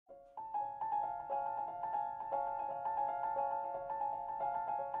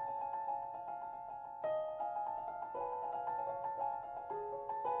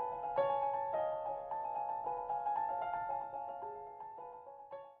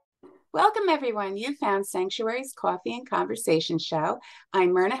Welcome, everyone. You found Sanctuary's Coffee and Conversation Show.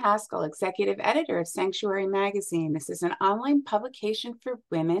 I'm Myrna Haskell, Executive Editor of Sanctuary Magazine. This is an online publication for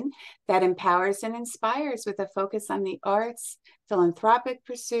women that empowers and inspires with a focus on the arts, philanthropic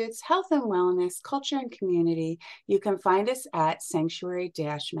pursuits, health and wellness, culture and community. You can find us at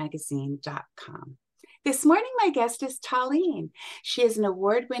sanctuary-magazine.com. This morning, my guest is Talene. She is an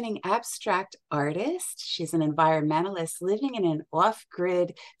award-winning abstract artist. She's an environmentalist living in an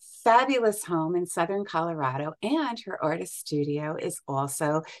off-grid, fabulous home in Southern Colorado, and her artist studio is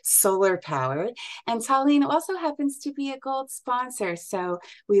also solar-powered. And Talene also happens to be a gold sponsor, so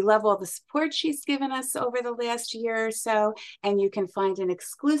we love all the support she's given us over the last year or so, and you can find an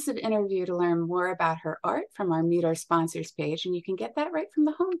exclusive interview to learn more about her art from our Meet Our Sponsors page, and you can get that right from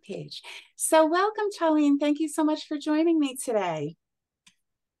the homepage. So welcome, Talene. Thank you so much for joining me today.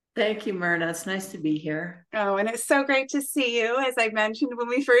 Thank you, Myrna. It's nice to be here. Oh, and it's so great to see you, as I mentioned when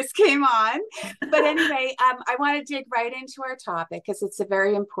we first came on. But anyway, I want to dig right into our topic because it's a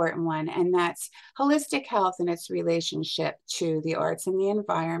very important one, and that's holistic health and its relationship to the arts and the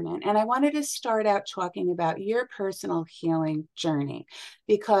environment. And I wanted to start out talking about your personal healing journey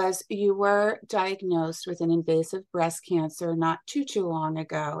because you were diagnosed with an invasive breast cancer not too long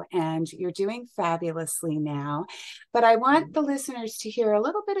ago, and you're doing fabulously now. But I want the listeners to hear a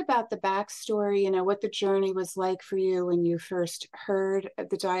little bit about the backstory, what the journey was like for you when you first heard of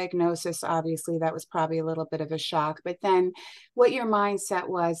the diagnosis. Obviously, that was probably a little bit of a shock, but then what your mindset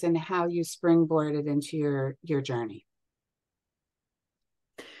was and how you springboarded into your journey.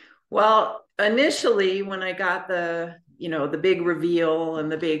 Well, initially, when I got the big reveal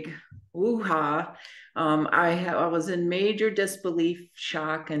and the big woo-ha, I was in major disbelief,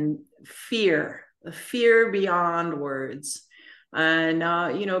 shock, and fear beyond words. And,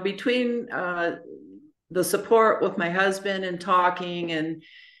 between the support with my husband and talking, and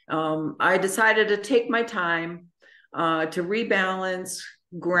I decided to take my time to rebalance,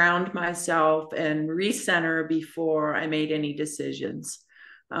 ground myself, and recenter before I made any decisions.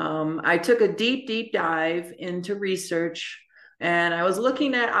 I took a deep dive into research, and I was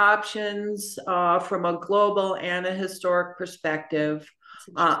looking at options from a global and a historic perspective,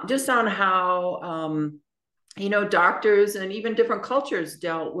 just on how, doctors and even different cultures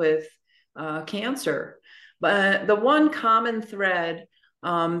dealt with cancer. But the one common thread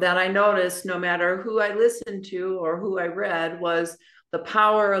that I noticed, no matter who I listened to or who I read, was the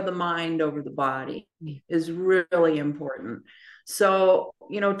power of the mind over the body is really important. So,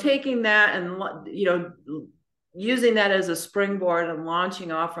 taking that and, using that as a springboard and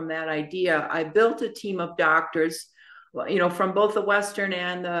launching off from that idea, I built a team of doctors, from both the Western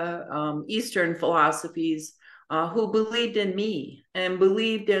and the Eastern philosophies, who believed in me and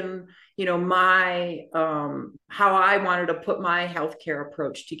believed in, my, how I wanted to put my healthcare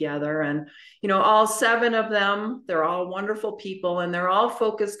approach together. And, all 7 of them, they're all wonderful people, and they're all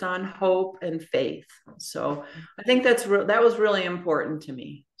focused on hope and faith. So I think that was really important to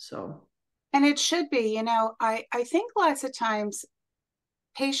me. So. And it should be, I think lots of times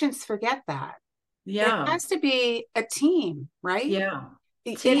patients forget that. Yeah. It has to be a team, right? Yeah.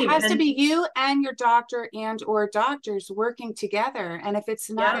 It has to be you and your doctor and or doctors working together. And if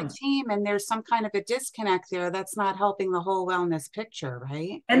it's not a team and there's some kind of a disconnect there, that's not helping the whole wellness picture,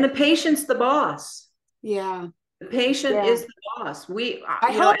 right? And the patient's the boss. Yeah. The patient is the boss.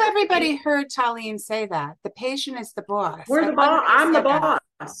 I hope everybody heard Talene say that. The patient is the boss. We're the boss. I'm the boss.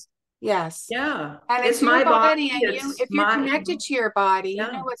 Yes. Yeah. And it's your body, and if you're connected to your body,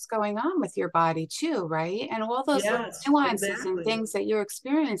 you know what's going on with your body too, right? And all those nuances and things that you're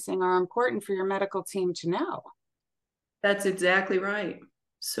experiencing are important for your medical team to know. That's exactly right.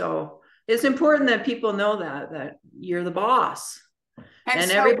 So it's important that people know that you're the boss. And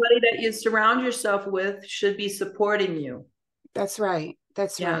so, everybody that you surround yourself with should be supporting you. That's right.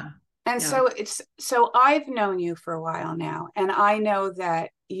 That's right. And so I've known you for a while now, and I know that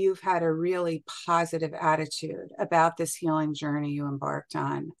you've had a really positive attitude about this healing journey you embarked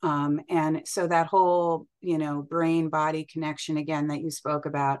on. And so that whole, brain body connection again that you spoke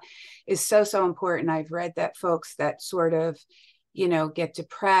about is so important. I've read that folks that sort of, get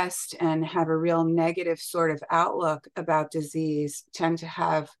depressed and have a real negative sort of outlook about disease tend to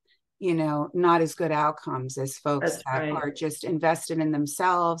have not as good outcomes as folks that are just invested in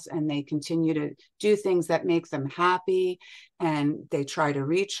themselves and they continue to do things that make them happy and they try to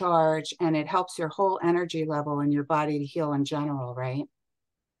recharge, and it helps your whole energy level and your body to heal in general, right?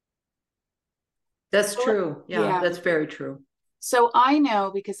 That's true. Yeah, that's very true. So I know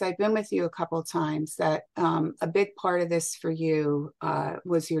because I've been with you a couple of times that a big part of this for you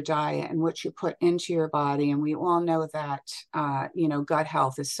was your diet and what you put into your body. And we all know that, gut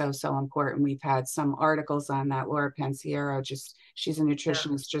health is so, so important. We've had some articles on that. Laura Pensiero, she's a Yeah,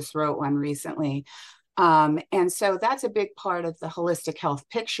 nutritionist, just wrote one recently. And so that's a big part of the holistic health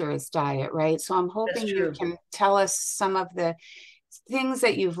picture is diet, right? So I'm that's hoping you true. can tell us some of the things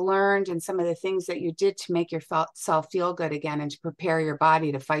that you've learned and some of the things that you did to make yourself feel good again and to prepare your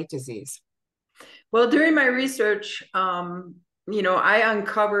body to fight disease. Well, during my research, I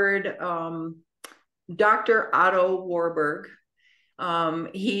uncovered Dr. Otto Warburg.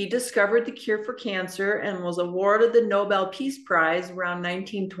 He discovered the cure for cancer and was awarded the Nobel Peace Prize around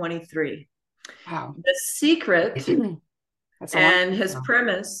 1923. Wow. The secret That's a long and his time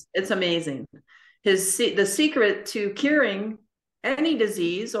premise, it's amazing. The secret to curing any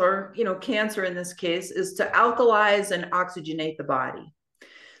disease or, cancer in this case, is to alkalize and oxygenate the body.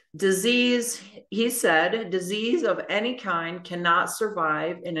 Disease, he said, disease of any kind cannot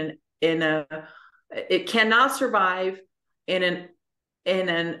survive it cannot survive in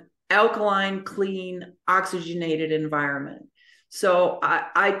an alkaline, clean, oxygenated environment. So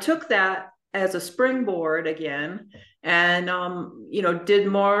I took that as a springboard again, and did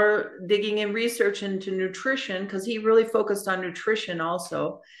more digging and research into nutrition, because he really focused on nutrition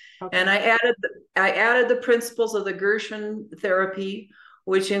also. ago. And Okay. I added the principles of the Gershon therapy,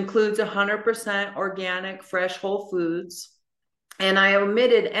 which includes 100% organic, fresh, whole foods. And I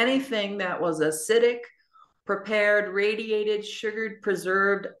omitted anything that was acidic, prepared, radiated, sugared,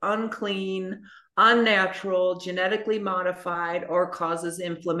 preserved, unclean, unnatural, genetically modified, or causes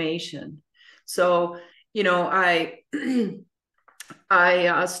inflammation. So, I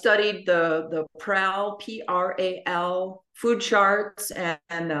I studied the PRAL, PRAL food charts, and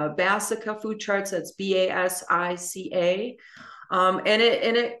the BASICA food charts. That's BASICA,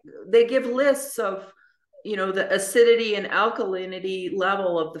 and they give lists of the acidity and alkalinity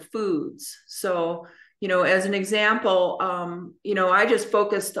level of the foods. So as an example, I just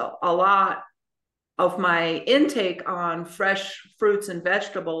focused a lot of my intake on fresh fruits and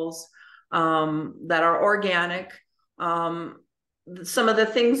vegetables that are organic. Some of the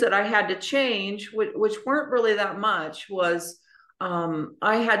things that I had to change, which weren't really that much, was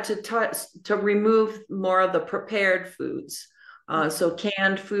I had to remove more of the prepared foods. So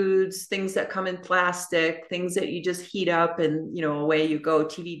canned foods, things that come in plastic, things that you just heat up and, away you go,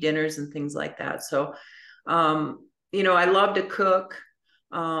 TV dinners and things like that. So, I love to cook.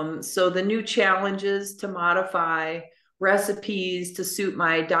 So the new challenges to modify recipes to suit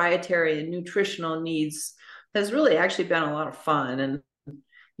my dietary and nutritional needs has really actually been a lot of fun, and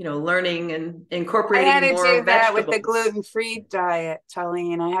learning and I had incorporating to more do that with the vegetables. gluten-free diet,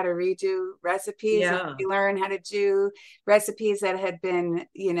 Tolene. I had to redo recipes and Yeah, learn how to do recipes that had been,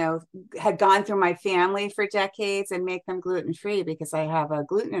 had gone through my family for decades and make them gluten-free because I have a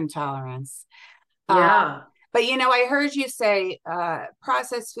gluten intolerance. Uh, yeah. but I heard you say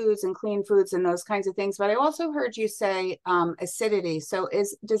processed foods and clean foods and those kinds of things. But I also heard you say acidity. So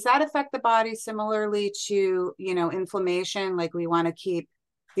does that affect the body similarly to inflammation? Like we want to keep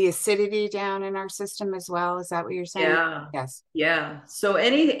the acidity down in our system as well. Is that what you're saying? Yeah. Yes. Yeah. So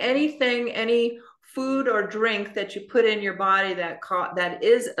any food or drink that you put in your body that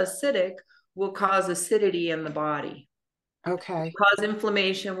is acidic will cause acidity in the body. Okay. Will cause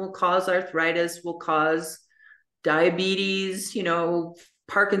inflammation, will cause arthritis, will cause diabetes,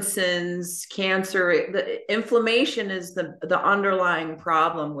 Parkinson's, cancer. The inflammation is the underlying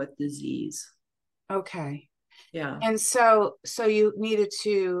problem with disease. Okay. Yeah. And so you needed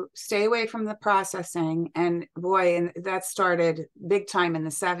to stay away from the processing. And boy, and that started big time in the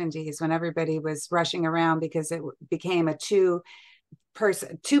 70s when everybody was rushing around because it became a two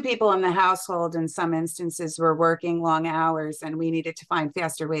people in the household in some instances were working long hours and we needed to find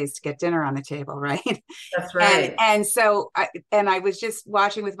faster ways to get dinner on the table, right? That's and right. and so I was just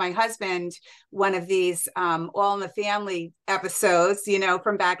watching with my husband one of these All in the Family episodes,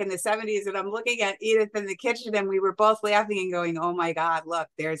 from back in the 70s, and I'm looking at Edith in the kitchen and we were both laughing and going, oh my god, look,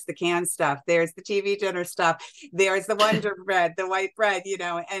 there's the canned stuff, there's the TV dinner stuff, there's the Wonder Bread, the white bread,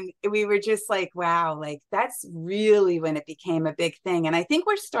 and we were just like, wow, like that's really when it became a big thing. And I think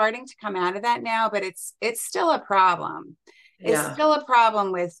we're starting to come out of that now, but it's still a problem. It's Yeah. still a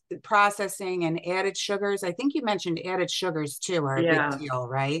problem with processing and added sugars. I think you mentioned added sugars too are a big Yeah. deal,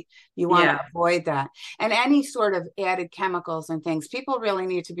 right? You want to Yeah. avoid that. And any sort of added chemicals and things, people really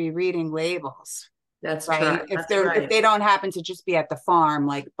need to be reading labels, That's true. right? If That's right. they don't happen to just be at the farm,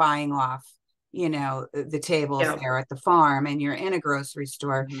 like buying off, the tables Yeah. there at the farm and you're in a grocery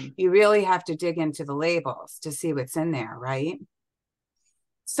store, Mhm. you really have to dig into the labels to see what's in there, right?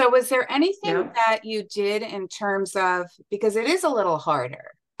 So was there anything Yeah. that you did in terms of, because it is a little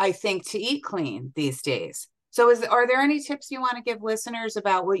harder, I think, to eat clean these days. So are there any tips you want to give listeners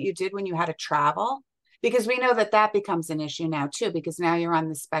about what you did when you had to travel? Because we know that that becomes an issue now too, because now you're on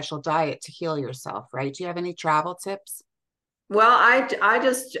this special diet to heal yourself, right? Do you have any travel tips? Well,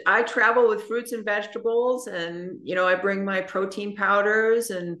 I travel with fruits and vegetables, and I bring my protein powders,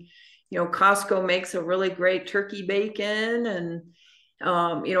 and Costco makes a really great turkey bacon, and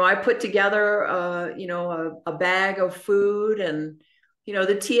I put together a bag of food, and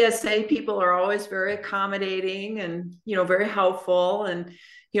the TSA people are always very accommodating and very helpful. And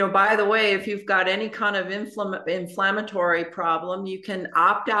by the way, if you've got any kind of inflammatory problem, you can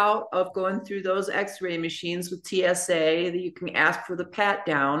opt out of going through those X-ray machines with TSA. That you can ask for the pat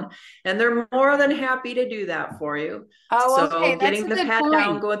down, and they're more than happy to do that for you. Oh, okay. So That's getting a the good pat down,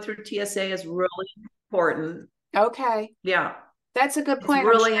 point. going through TSA is really important. Okay. Yeah, That's a good it's point. I'm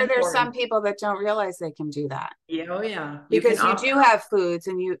really sure there's important. some people that don't realize they can do that Yeah, oh yeah, you can because you opt do out. have foods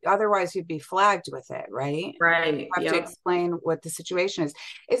and you otherwise you'd be flagged with it, right? Right. Have to Yep. explain what the situation is.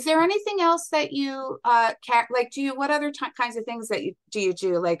 Is there anything else that you can like do you what other kinds of things that you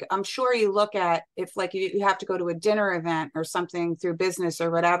do? Like I'm sure you look at if like you have to go to a dinner event or something through business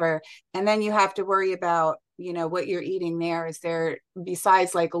or whatever, and then you have to worry about, what you're eating there. Is there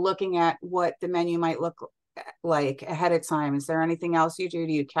besides like looking at what the menu might look like ahead of time, is there anything else you do?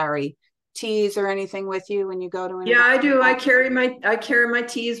 Do you carry teas or anything with you when you go to an Yeah, event I like do. I that? carry my I carry my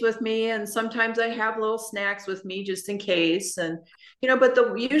teas with me, and sometimes I have little snacks with me just in case. And but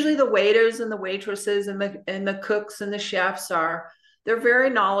the usually the waiters and the waitresses and the cooks and the chefs they're very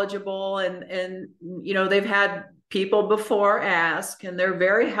knowledgeable, and they've had people before ask, and they're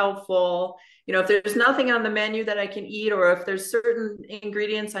very helpful. If there's nothing on the menu that I can eat, or if there's certain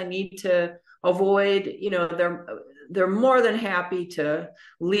ingredients I need to avoid, they're more than happy to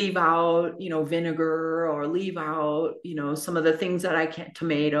leave out, vinegar, or leave out, some of the things that I can't,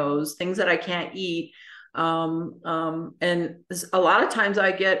 tomatoes, things that I can't eat. And a lot of times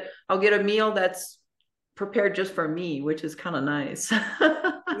I'll get a meal that's prepared just for me, which is kind of nice.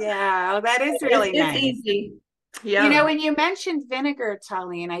 Yeah, well, that is really It's nice. easy. Yeah. When you mentioned vinegar,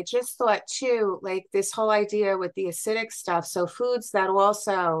 Talene, I just thought too, like this whole idea with the acidic stuff. So foods that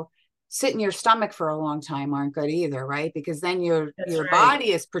also sit in your stomach for a long time aren't good either, right? Because then That's your right.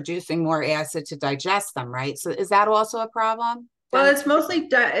 body is producing more acid to digest them, right? So is that also a problem? Well, Then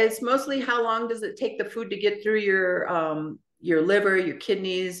it's mostly how long does it take the food to get through your liver, your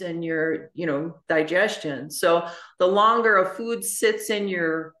kidneys, and your digestion. So the longer a food sits in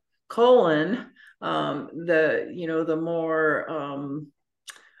your colon, the more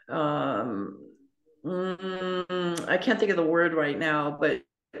I can't think of the word right now, but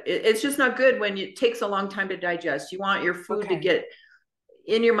it's just not good when it takes a long time to digest. You want your food to okay. get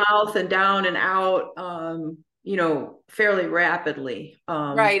in your mouth and down and out, fairly rapidly.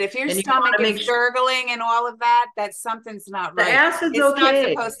 Right. If your And you want stomach to make is sure gurgling and all of that, that something's not the right. acid's It's not okay.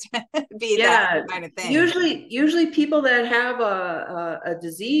 supposed to be that Yeah. kind of thing. Usually people that have a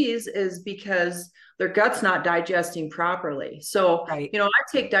disease is because their gut's not digesting properly. So, Right. I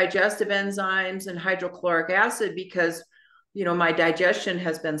take digestive enzymes and hydrochloric acid because, my digestion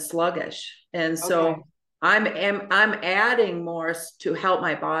has been sluggish. And Okay. so I'm adding more to help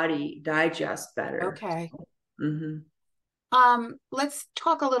my body digest better. Okay. Mhm. Let's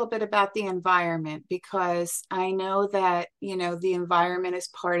talk a little bit about the environment because I know that, the environment is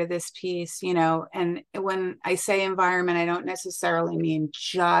part of this piece, and when I say environment, I don't necessarily mean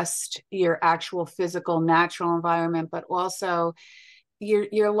just your actual physical, natural environment, but also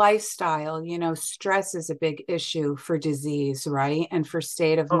your lifestyle. Stress is a big issue for disease, right? And for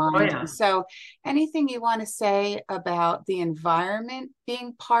state of Oh mind. And yeah. so anything you want to say about the environment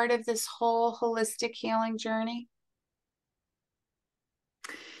being part of this whole holistic healing journey?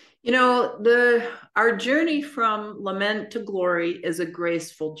 The our journey from lament to glory is a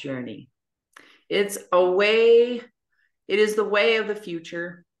graceful journey. It's a way, it is the way of the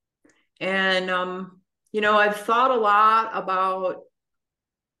future. And I've thought a lot about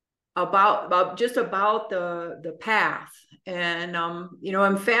the path. And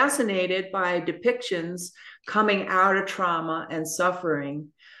I'm fascinated by depictions coming out of trauma and suffering.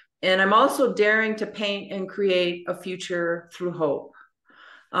 And I'm also daring to paint and create a future through hope.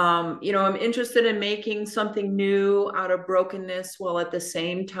 I'm interested in making something new out of brokenness while at the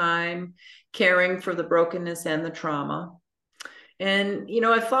same time caring for the brokenness and the trauma. And,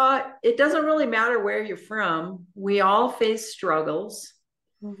 I thought it doesn't really matter where you're from. We all face struggles.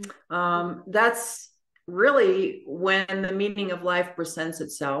 Mhm. That's really when the meaning of life presents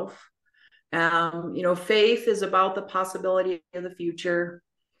itself. Faith is about the possibility of the future.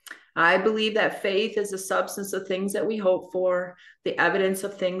 I believe that faith is the substance of things that we hope for, the evidence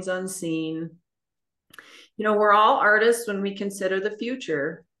of things unseen. We're all artists when we consider the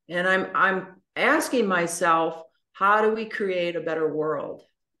future. And I'm asking myself, how do we create a better world?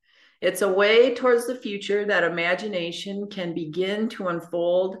 It's a way towards the future that imagination can begin to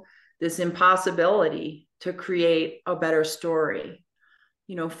unfold this impossibility to create a better story.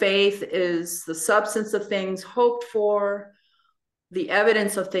 Faith is the substance of things hoped for, the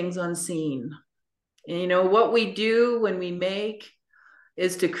evidence of things unseen. And what we do when we make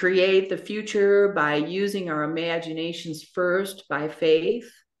is to create the future by using our imaginations first by faith.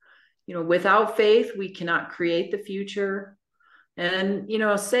 Without faith, we cannot create the future. And,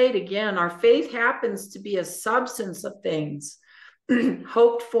 I'll say it again, our faith happens to be a substance of things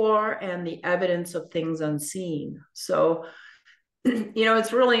hoped for and the evidence of things unseen. So,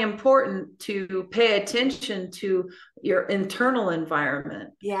 it's really important to pay attention to your internal environment.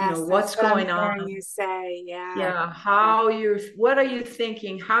 Yes, that's What's what I'm going on. hearing you say. Yeah. Yeah, what are you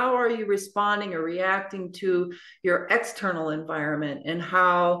thinking? How are you responding or reacting to your external environment, and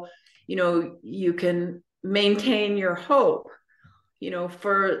how, you can maintain your hope,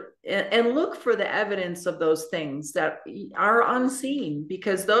 and look for the evidence of those things that are unseen,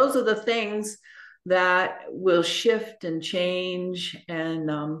 because those are the things that will shift and change and,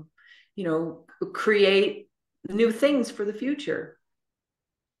 create new things for the future.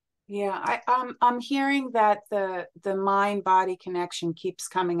 Yeah, I'm hearing that the mind body connection keeps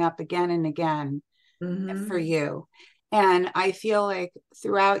coming up again and again for Mm-hmm. you. And I feel like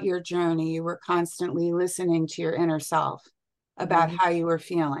throughout your journey, you were constantly listening to your inner self about Mm-hmm. how you were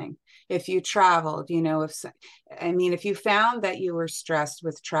feeling. If you traveled, if you found that you were stressed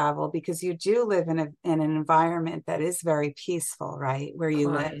with travel, because you do live in an environment that is very peaceful, right, where you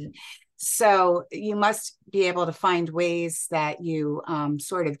live. Quiet. So you must be able to find ways that you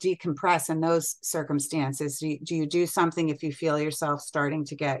sort of decompress in those circumstances. Do you do something if you feel yourself starting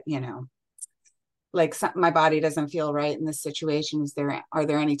to get, like my body doesn't feel right in this situation? Are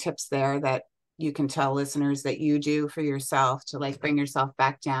there any tips there that you can tell listeners that you do for yourself to like bring yourself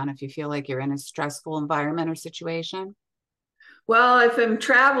back down if you feel like you're in a stressful environment or situation? Well, if I'm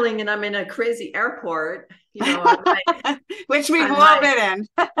traveling and I'm in a crazy airport, I might, Which we've I all might, been in.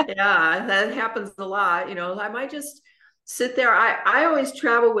 yeah, that happens a lot. I might just sit there. I always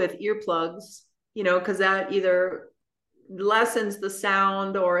travel with earplugs, because that either lessens the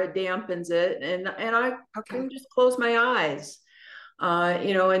sound or it dampens it. And I Okay. can just close my eyes,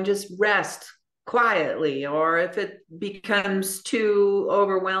 and just rest quietly. Or if it becomes too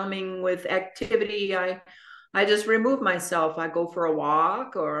overwhelming with activity, I just remove myself. I go for a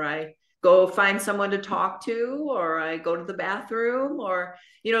walk, or I go find someone to talk to, or I go to the bathroom, or,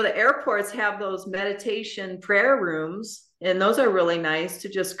 the airports have those meditation prayer rooms, and those are really nice to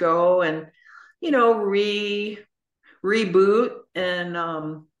just go and, reboot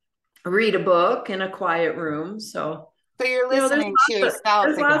and read a book in a quiet room. So, So you're there's listening to yourself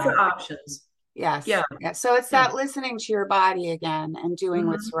there's lots of again. options. Yes. Yeah. Yeah. So it's Yeah. that listening to your body again and doing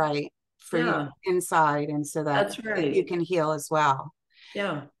what's Hmm. right for you Yeah. inside, and so that That's you right. can heal as well.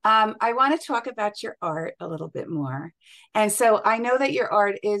 Yeah. I want to talk about your art a little bit more. And so I know that your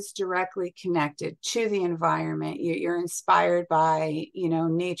art is directly connected to the environment. You're inspired by,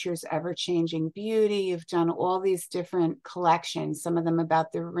 nature's ever-changing beauty. You've done all these different collections, some of them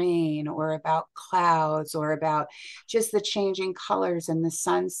about the rain or about clouds or about just the changing colors in the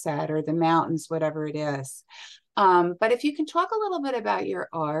sunset or the mountains, whatever it is. But if you can talk a little bit about your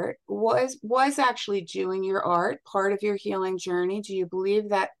art, was actually doing your art part of your healing journey? Do you believe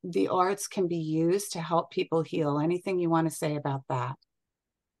that the arts can be used to help people heal? Anything you want to say about that?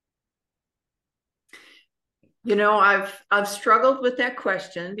 I've struggled with that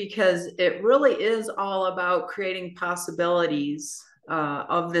question, because it really is all about creating possibilities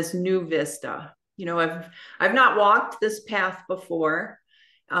of this new vista. I've not walked this path before,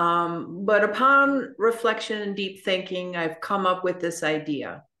 but upon reflection and deep thinking, I've come up with this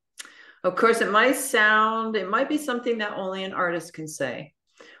idea. Of course, it might be something that only an artist can say,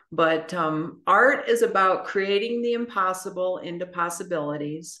 but art is about creating the impossible into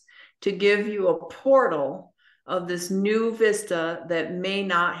possibilities to give you a portal of this new vista that may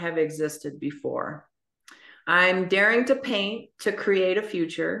not have existed before. I'm daring to paint to create a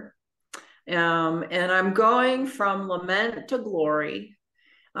future, and I'm going from lament to glory.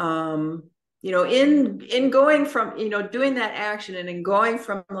 In going from, doing that action and in going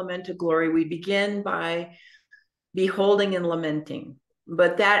from lament to glory, we begin by beholding and lamenting.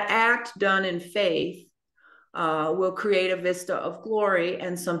 But that act done in faith will create a vista of glory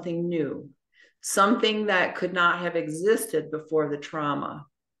and something new, something that could not have existed before the trauma.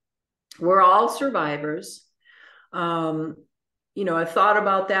 we're all survivors. Um, I thought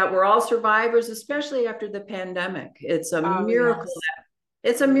about that. We're all survivors, especially after the pandemic. It's a Oh, miracle. yes.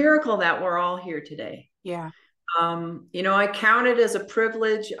 It's a miracle that we're all here today. Yeah. I count it as a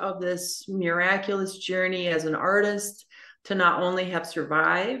privilege of this miraculous journey as an artist to not only have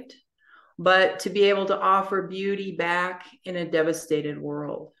survived, but to be able to offer beauty back in a devastated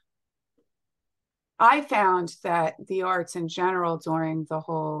world. I found that the arts in general during the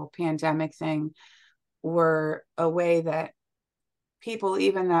whole pandemic thing were a way that people,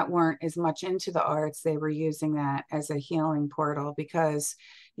 even that weren't as much into the arts, they were using that as a healing portal because,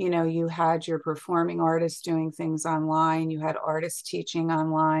 you had your performing artists doing things online, you had artists teaching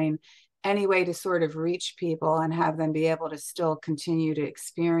online, any way to sort of reach people and have them be able to still continue to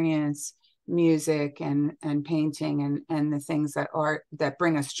experience music and painting and the things that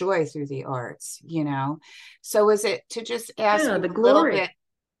bring us joy through the arts. So is it to just ask Yeah, you the a little glory. bit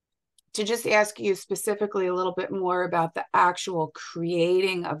to just ask you specifically a little bit more about the actual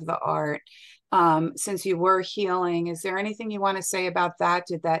creating of the art, since you were healing, is there anything you want to say about that?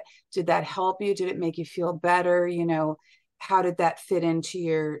 Did that help you? Did it make you feel better? How did that fit into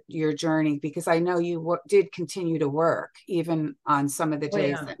your journey? Because I know you did continue to work even on some of the Oh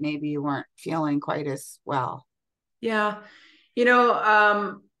days yeah. that maybe you weren't feeling quite as well. Yeah. You know,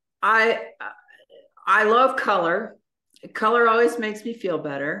 um, I I love color. Color always makes me feel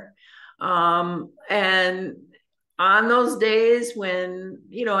better. And on those days when,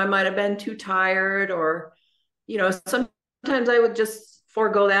 I might have been too tired or, sometimes I would just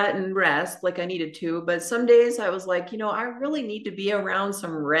forego that and rest like I needed to. But some days I was like, I really need to be around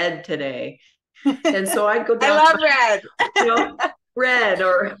some red today. And so I'd go I down love red. you know, red,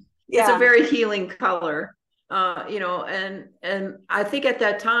 or it's a Yeah. very healing color. And I think at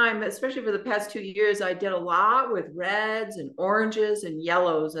that time, especially for the past 2 years, I did a lot with reds and oranges and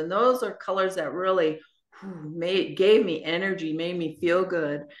yellows, and those are colors that really gave me energy, made me feel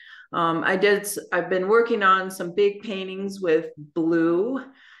good. I've been working on some big paintings with blue.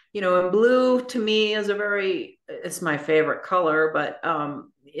 And blue to me is it's my favorite color, but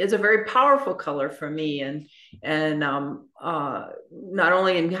it's a very powerful color for me. And not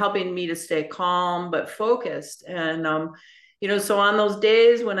only in helping me to stay calm but focused. And so on those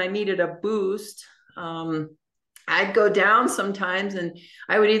days when I needed a boost, I'd go down sometimes and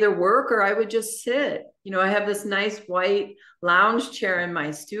I would either work or I would just sit. I have this nice white lounge chair in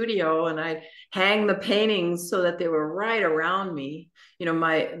my studio, and I'd hang the paintings so that they were right around me.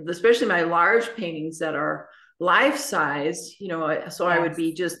 Especially my large paintings that are life size, so I would Yes.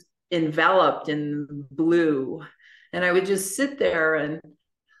 be just enveloped in blue, and I would just sit there and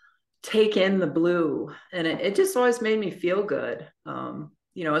take in the blue, and it just always made me feel good. So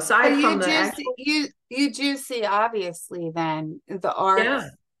Aside from you the do see, actual, you do see obviously then the arts yeah.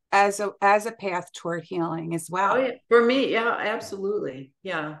 as a path toward healing as Oh well. yeah, for me, yeah, absolutely.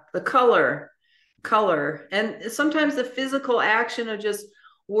 Yeah, the color, and sometimes the physical action of just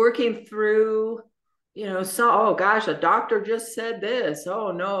working through, oh gosh, a doctor just said this.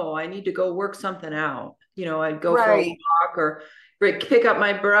 Oh no, I need to go work something out. I'd go for a Right. walk or pick up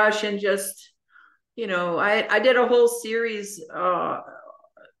my brush and just, I did a whole series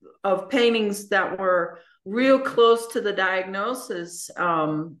of paintings that were real close to the diagnosis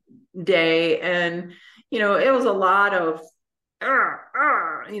day. And, it was a lot of, Yeah,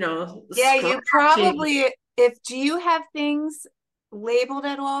 you scratching. probably if do you have things labeled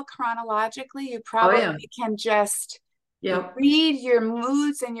at all chronologically, you Oh, probably yeah. can just Yep. read your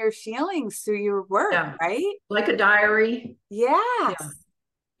moods and your feelings through your work, Yeah. right? Like a diary. Yeah. Yes.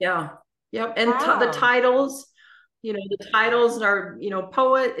 Yeah. Yep. And the Wow. titles, the titles are,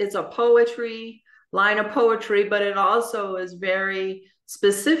 it's a poetry, line of poetry, but it also is very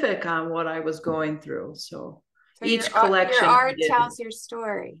specific on what I was going through. So So each your collection I art did. tells your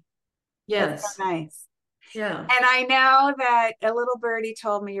story. That's Yes. so nice. Yeah. And I know that a little birdie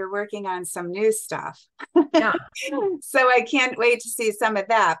told me you're working on some new stuff. Yeah. So I can't wait to see some of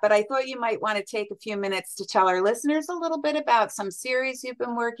that. But I thought you might want to take a few minutes to tell our listeners a little bit about some series you've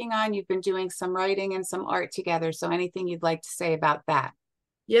been working on. You've been doing some writing and some art together. So anything you'd like to say about that?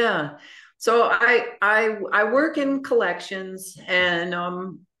 Yeah. So I work in collections, and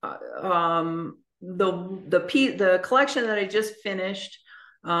the collection that I just finished,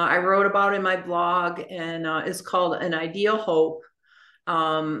 I wrote about in my blog, and it's called An Ideal Hope.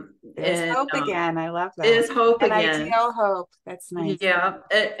 There's And hope again. I love It that. is hope An again. ideal hope. That's nice. Yeah,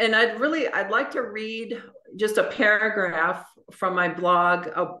 and I'd like to read just a paragraph from my blog.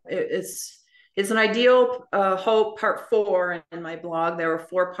 It's an ideal hope part 4 in my blog. There were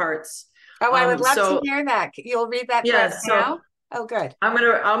 4 parts. Oh, I would love to So hear that. You'll read that for us yeah, so now? Oh, good. I'm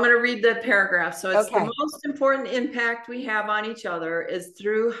gonna read the paragraph. So it's the Okay. most important impact we have on each other is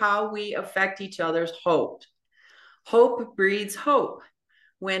through how we affect each other's hope. Hope breeds hope.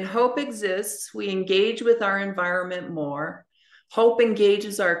 When hope exists, we engage with our environment more. Hope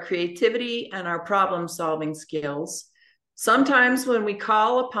engages our creativity and our problem solving skills. Sometimes when we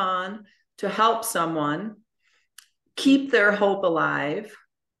call upon to help someone keep their hope alive,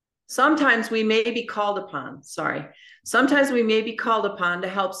 sometimes we may be called upon, sorry, sometimes we may be called upon to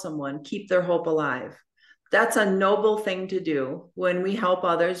help someone keep their hope alive. That's a noble thing to do when we help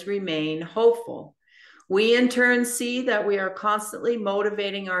others remain hopeful. We in turn see that we are constantly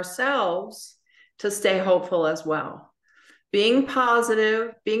motivating ourselves to stay hopeful as well. Being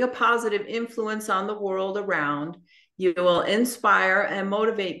positive, being a positive influence on the world around, you will inspire and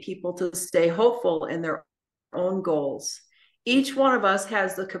motivate people to stay hopeful in their own goals. Each one of us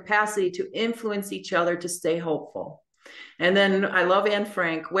has the capacity to influence each other to stay hopeful. And then I love Anne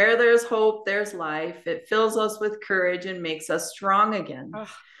Frank, where there's hope, there's life. It fills us with courage and makes us strong again. Oh,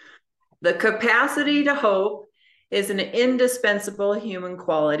 The capacity to hope is an indispensable human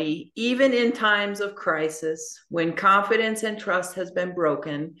quality, even in times of crisis. When confidence and trust has been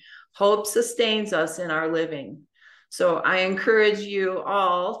broken, hope sustains us in our living. So I encourage you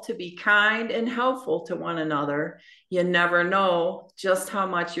all to be kind and helpful to one another. You never know just how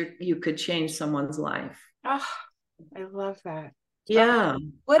much you could change someone's life. oh, I love that. Oh, Yeah.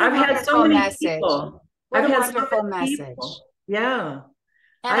 what a I've had so wonderful many message. people. What I've a had so wonderful many message. people. Yeah.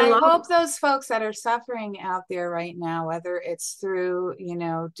 And I I love hope those folks that are suffering out there right now, whether it's through,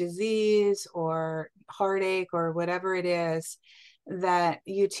 disease or heartache or whatever it is, that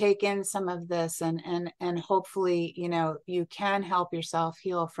you take in some of this and hopefully, you can help yourself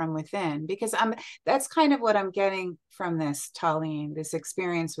heal from within. Because that's kind of what I'm getting from this, Tallene, this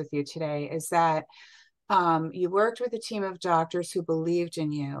experience with you today, is that you worked with a team of doctors who believed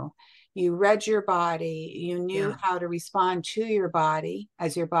in you. You read your body. You knew yeah. how to respond to your body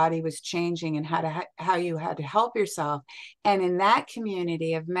as your body was changing, and how you had to help yourself. And in that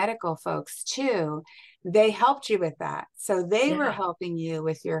community of medical folks too, they helped you with that. So they were Yeah. helping you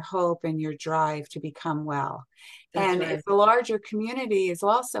with your hope and your drive to become well. That's And if right. the larger community is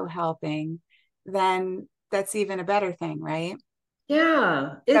also helping, then that's even a better thing, right?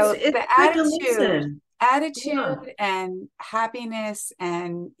 Yeah. So It's the good to attitude, listen. attitude Yeah. and happiness,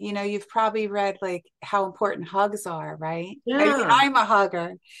 and you've probably read like how important hugs are, right? I mean, Yeah. I'm a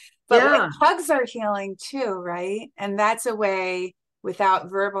hugger, but like Yeah. hugs are healing too, right? And that's a way without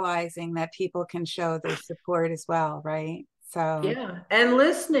verbalizing that people can show their support as well, right? So, Yeah. And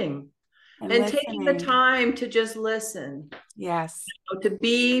listening and and taking the listening. time to just listen, Yes. to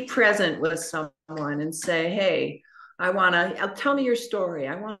be present with someone and say, hey, tell me your story.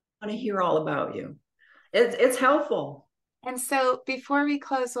 I want to hear all about you. It's helpful. And so before we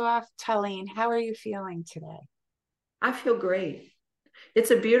close off, Tallene, how are you feeling today? I feel great.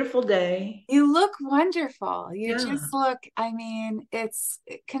 It's a beautiful day. You look wonderful. You Yeah. just look, I mean, it's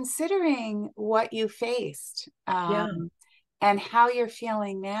considering what you faced, Yeah. and how you're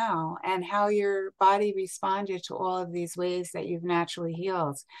feeling now and how your body responded to all of these ways that you've naturally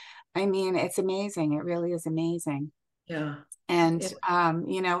healed. I mean, it's amazing. It really is amazing. Yeah. And,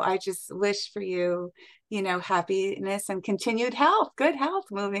 Yeah. I just wish for you, happiness and continued health, good health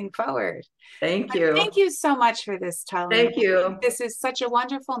moving forward. Thank Thank you. you so much for this, Tallene. Thank I think you. this is such a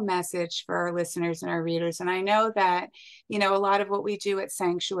wonderful message for our listeners and our readers. And I know that, a lot of what we do at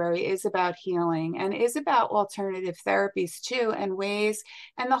Sanctuary is about healing and is about alternative therapies too, and ways.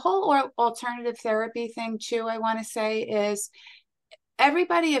 And the whole alternative therapy thing too, I want to say, is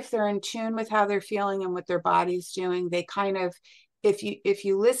everybody, if they're in tune with how they're feeling and what their body's doing, they kind of, if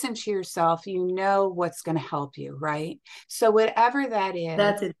you listen to yourself, what's going to help you, right? So whatever that is,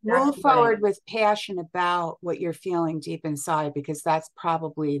 That's move exactly right. forward with passion about what you're feeling deep inside, because that's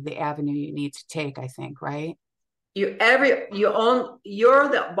probably the avenue you need to take, I think, right? You're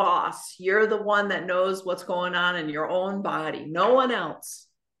the boss. You're the one that knows what's going on in your own body. No one else.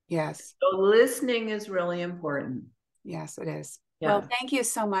 Yes. So listening is really important. Yes, it is. Well, Yeah. thank you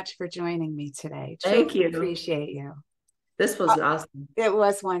so much for joining me today. Truly Thank you. appreciate you. This Uh, was awesome. It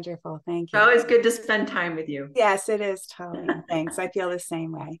was wonderful. Thank you. Always good to spend time with you. Yes, it is, totally. Thanks. I feel the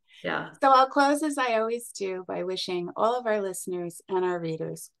same way. Yeah. So I'll close as I always do by wishing all of our listeners and our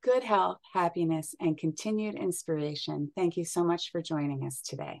readers good health, happiness, and continued inspiration. Thank you so much for joining us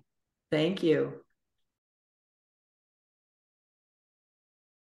today. Thank you.